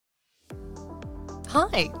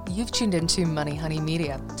Hi, you've tuned into Money Honey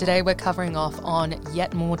Media. Today we're covering off on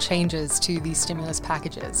yet more changes to the stimulus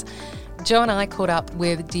packages. Joe and I caught up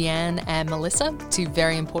with Deanne and Melissa, two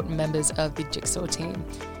very important members of the Jigsaw team.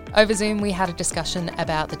 Over Zoom, we had a discussion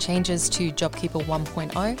about the changes to JobKeeper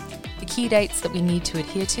 1.0, the key dates that we need to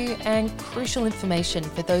adhere to, and crucial information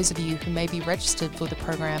for those of you who may be registered for the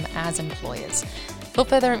program as employers. For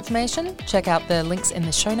further information, check out the links in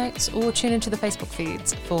the show notes or tune into the Facebook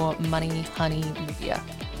feeds for Money Honey Media.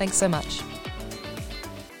 Thanks so much.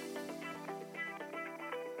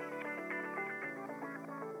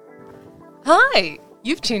 Hi,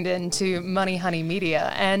 you've tuned in to Money Honey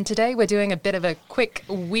Media, and today we're doing a bit of a quick,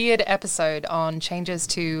 weird episode on changes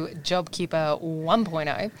to JobKeeper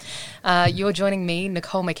 1.0. You're joining me,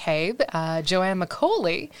 Nicole McCabe, Joanne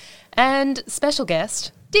Macaulay, and special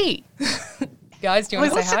guest, Dee. Guys, do you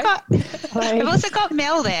want to say hi? We've also got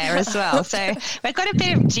Mel there as well. So we've got a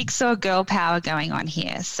bit of jigsaw girl power going on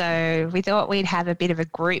here. So we thought we'd have a bit of a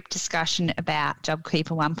group discussion about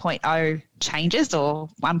JobKeeper 1.0 changes, or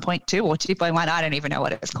 1.2 or 2.1. I don't even know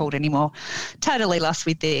what it's called anymore. Totally lost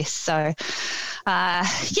with this. So, So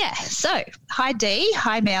hi, Dee.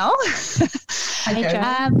 Hi, Mel. Hey,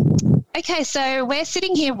 Jo. Okay, so we're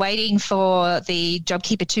sitting here waiting for the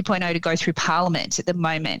JobKeeper 2.0 to go through Parliament at the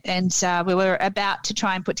moment, and we were about to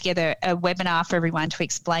try and put together a webinar for everyone to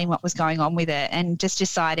explain what was going on with it, and just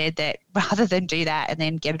decided that rather than do that and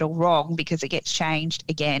then get it all wrong because it gets changed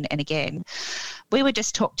again and again, we would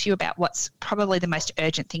just talk to you about what's probably the most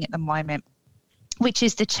urgent thing at the moment, which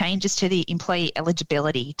is the changes to the employee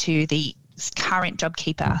eligibility to the current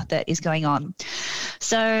JobKeeper that is going on.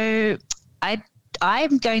 So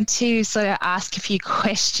I'm going to sort of ask a few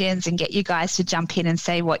questions and get you guys to jump in and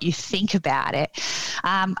say what you think about it.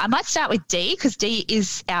 I might start with Dee, because Dee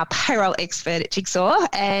is our payroll expert at Jigsaw,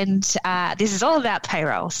 and this is all about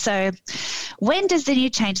payroll. So when does the new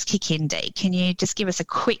changes kick in, Dee? Can you just give us a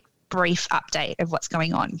quick, brief update of what's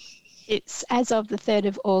going on? It's as of the 3rd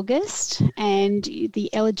of August, and the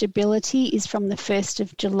eligibility is from the 1st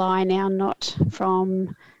of July now, not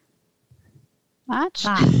from March.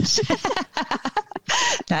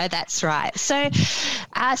 No, that's right. So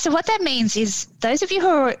what that means is those of you who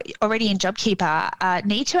are already in JobKeeper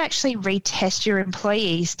need to actually retest your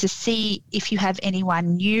employees to see if you have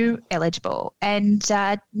anyone new eligible. And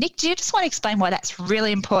Nick, do you just want to explain why that's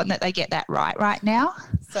really important that they get that right now?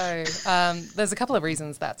 So there's a couple of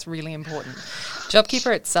reasons that's really important.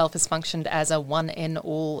 JobKeeper itself has functioned as a one-in,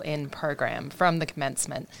 all-in program from the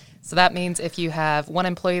commencement. So that means if you have one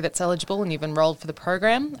employee that's eligible and you've enrolled for the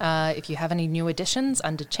program, if you have any new additions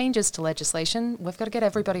under changes to legislation, we've got to get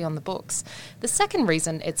everybody on the books. The second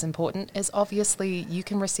reason it's important is obviously you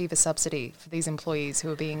can receive a subsidy for these employees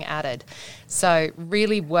who are being added. So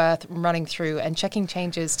really worth running through and checking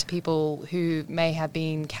changes to people who may have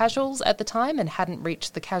been casuals at the time and hadn't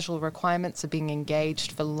reached the casual requirements of being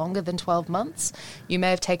engaged for longer than 12 months. You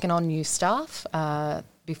may have taken on new staff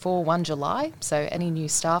before 1 July, so any new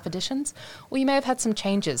staff additions, or you may have had some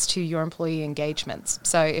changes to your employee engagements.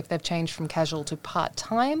 So if they've changed from casual to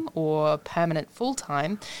part-time or permanent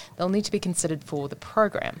full-time, they'll need to be considered for the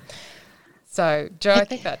program. So, Jo, I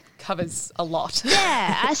think that covers a lot.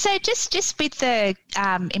 Yeah, so just with the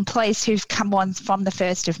employees who've come on from the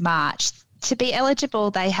 1st of March, to be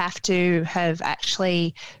eligible, they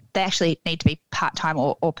actually need to be part-time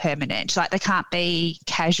or permanent. Like, they can't be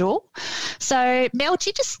casual. So, Mel, do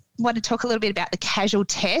you just want to talk a little bit about the casual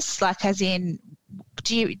test? Like, as in,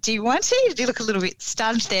 do you want to? Do you look a little bit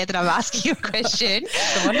stunned there that I'm asking you a question?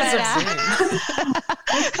 I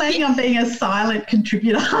was planning on being a silent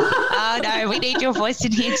contributor. Oh, no, we need your voice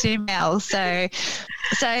in here too, Mel. So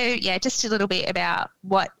yeah, just a little bit about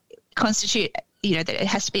what constitute, that it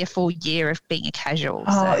has to be a full year of being a casual.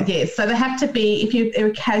 Oh, yes. So they have to be, if you're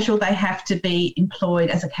a casual, they have to be employed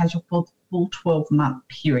as a casual for full 12-month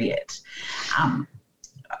period.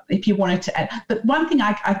 If you wanted to add. But one thing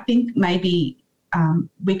I think maybe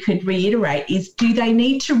we could reiterate is, do they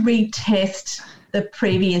need to retest the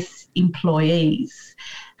previous employees?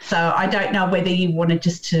 So I don't know whether you wanted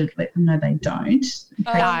just to let them know they don't.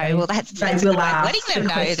 No, well, that's will ask letting them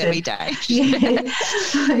know that we don't. Yeah.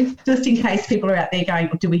 So just in case people are out there going,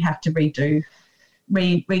 do we have to retest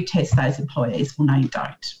those employees? Well, no, you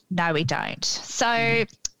don't. No, we don't. So,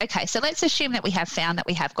 okay, so let's assume that we have found that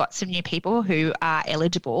we have got some new people who are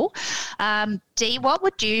eligible. Dee, what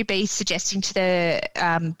would you be suggesting to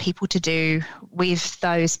the people to do with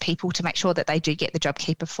those people to make sure that they do get the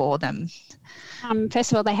JobKeeper for them?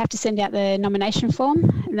 First of all, they have to send out the nomination form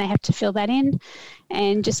and they have to fill that in,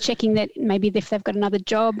 and just checking that maybe if they've got another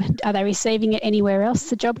job, are they receiving it anywhere else,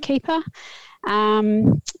 the JobKeeper?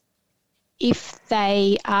 if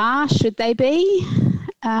they are, should they be?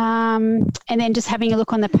 And then just having a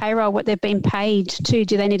look on the payroll, what they've been paid to.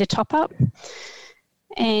 Do they need a top-up?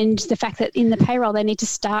 And the fact that in the payroll they need to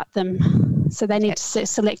start them. So they need to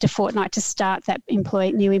select a fortnight to start that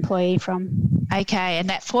new employee from. Okay, and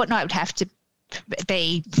that fortnight would have to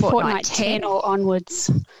be fortnight 10 or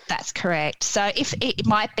onwards. That's correct. So if it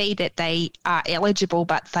might be that they are eligible,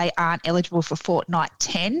 but they aren't eligible for fortnight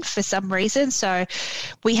 10 for some reason. So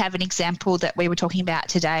we have an example that we were talking about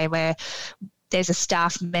today where there's a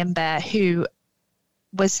staff member who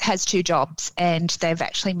has 2 jobs and they've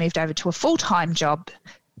actually moved over to a full-time job,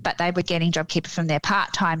 but they were getting JobKeeper from their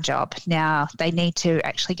part-time job. Now they need to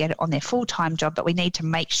actually get it on their full-time job, but we need to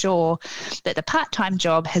make sure that the part-time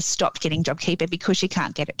job has stopped getting JobKeeper, because you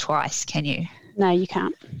can't get it twice, can you? No, you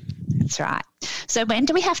can't. That's right. So when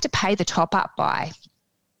do we have to pay the top-up by?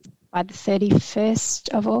 By the 31st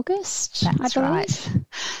of August, That's right.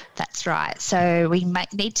 That's right. So we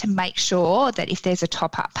need to make sure that if there's a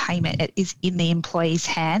top-up payment, it is in the employee's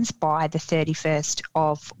hands by the 31st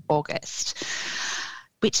of August,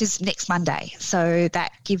 which is next Monday. So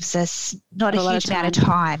that gives us not a huge amount of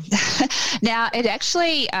time. Now, it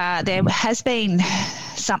actually, there has been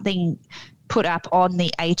something put up on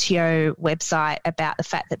the ATO website about the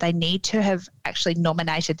fact that they need to have actually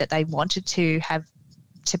nominated that they wanted to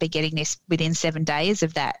be getting this within 7 days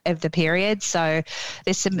of the period. So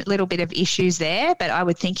there's some little bit of issues there, but I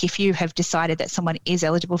would think if you have decided that someone is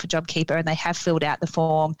eligible for JobKeeper and they have filled out the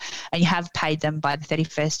form and you have paid them by the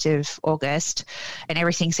 31st of August and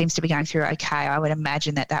everything seems to be going through okay, I would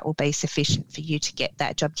imagine that will be sufficient for you to get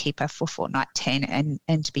that JobKeeper for fortnight 10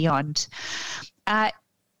 and beyond.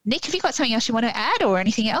 Nick, have you got something else you want to add or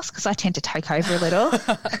anything else? Because I tend to take over a little.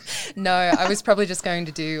 No, I was probably just going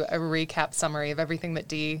to do a recap summary of everything that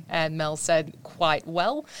Dee and Mel said quite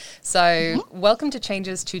well. So welcome to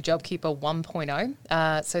changes to JobKeeper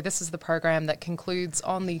 1.0. So this is the program that concludes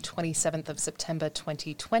on the 27th of September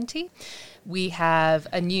 2020. We have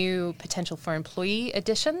a new potential for employee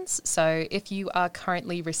additions. So if you are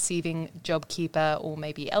currently receiving JobKeeper or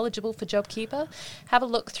maybe eligible for JobKeeper, have a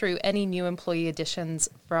look through any new employee additions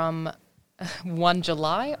from 1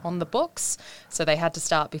 July on the books. So they had to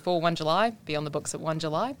start before 1 July, be on the books at 1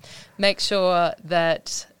 July. Make sure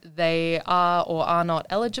that they are or are not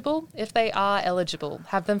eligible. If they are eligible,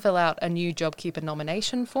 have them fill out a new JobKeeper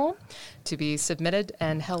nomination form to be submitted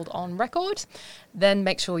and held on record. Then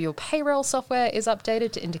make sure your payroll software is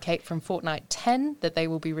updated to indicate from fortnight 10 that they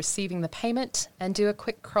will be receiving the payment, and do a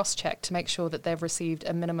quick cross-check to make sure that they've received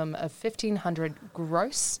a minimum of $1,500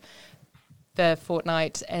 gross. The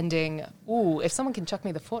fortnight ending. Ooh, if someone can chuck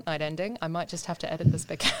me the fortnight ending, I might just have to edit this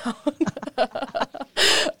bit out.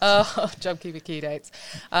 JobKeeper key dates.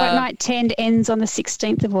 Fortnight 10 ends on the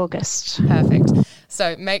 16th of August. Perfect.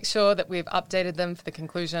 So make sure that we've updated them for the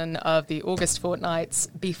conclusion of the August fortnights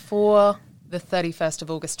before the 31st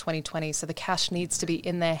of August 2020. So the cash needs to be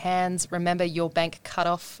in their hands. Remember, your bank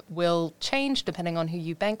cutoff will change depending on who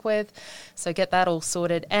you bank with. So get that all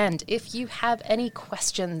sorted. And if you have any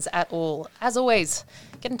questions at all, as always,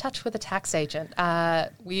 get in touch with a tax agent.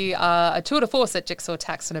 We are a tour de force at Jigsaw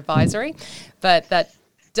Tax and Advisory, but that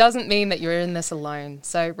doesn't mean that you're in this alone.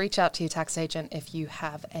 So reach out to your tax agent if you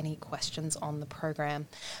have any questions on the program.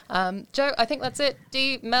 Jo, I think that's it.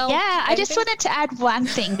 Dee, Mel? Yeah, anything? I just wanted to add one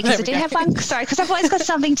thing because I did have one. Sorry, because I've always got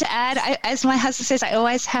something to add. As my husband says, I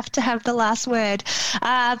always have to have the last word.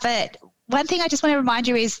 But one thing I just want to remind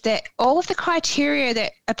you is that all of the criteria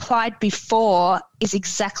that applied before is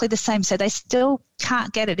exactly the same. So they still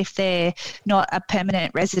can't get it if they're not a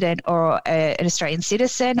permanent resident or an Australian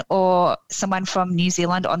citizen or someone from New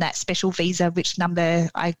Zealand on that special visa, which number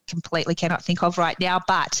I completely cannot think of right now.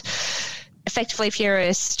 But effectively, if you're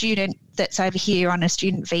a student that's over here on a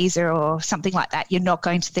student visa or something like that, they're not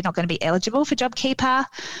going to be eligible for JobKeeper.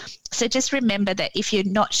 So just remember that if you're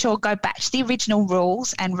not sure, go back to the original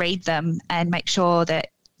rules and read them and make sure that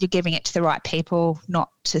you're giving it to the right people, not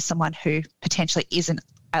to someone who potentially isn't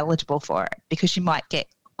eligible for it, because you might get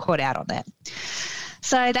caught out on that.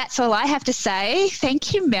 So that's all I have to say.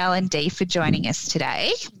 Thank you, Mel and Dee, for joining us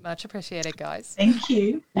today. Much appreciated, guys. Thank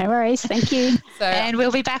you. No worries. Thank you. And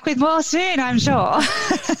we'll be back with more soon, I'm sure.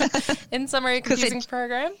 In summary, a confusing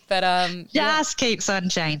program, but just keeps on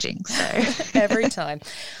changing. So every time.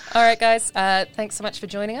 All right, guys. Thanks so much for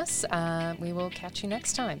joining us. We will catch you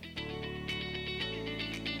next time.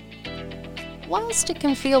 whilst it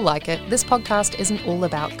can feel like it, this podcast isn't all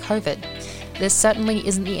about COVID. This certainly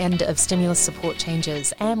isn't the end of stimulus support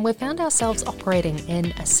changes, and we've found ourselves operating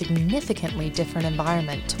in a significantly different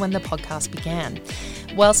environment to when the podcast began.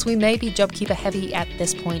 Whilst we may be JobKeeper heavy at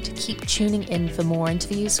this point, keep tuning in for more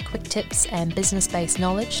interviews, quick tips, and business-based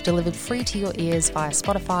knowledge delivered free to your ears via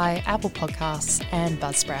Spotify, Apple Podcasts, and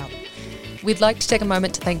Buzzsprout. We'd like to take a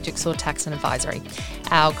moment to thank Jigsaw Tax and Advisory,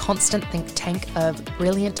 our constant think tank of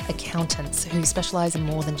brilliant accountants who specialise in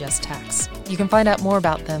more than just tax. You can find out more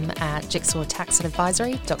about them at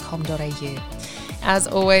jigsawtaxandadvisory.com.au. As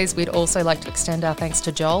always, we'd also like to extend our thanks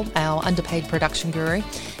to Joel, our underpaid production guru.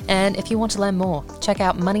 And if you want to learn more, check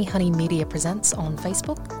out Money Honey Media Presents on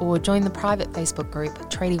Facebook or join the private Facebook group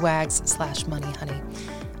TradieWags/Money Honey.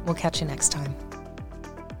 We'll catch you next time.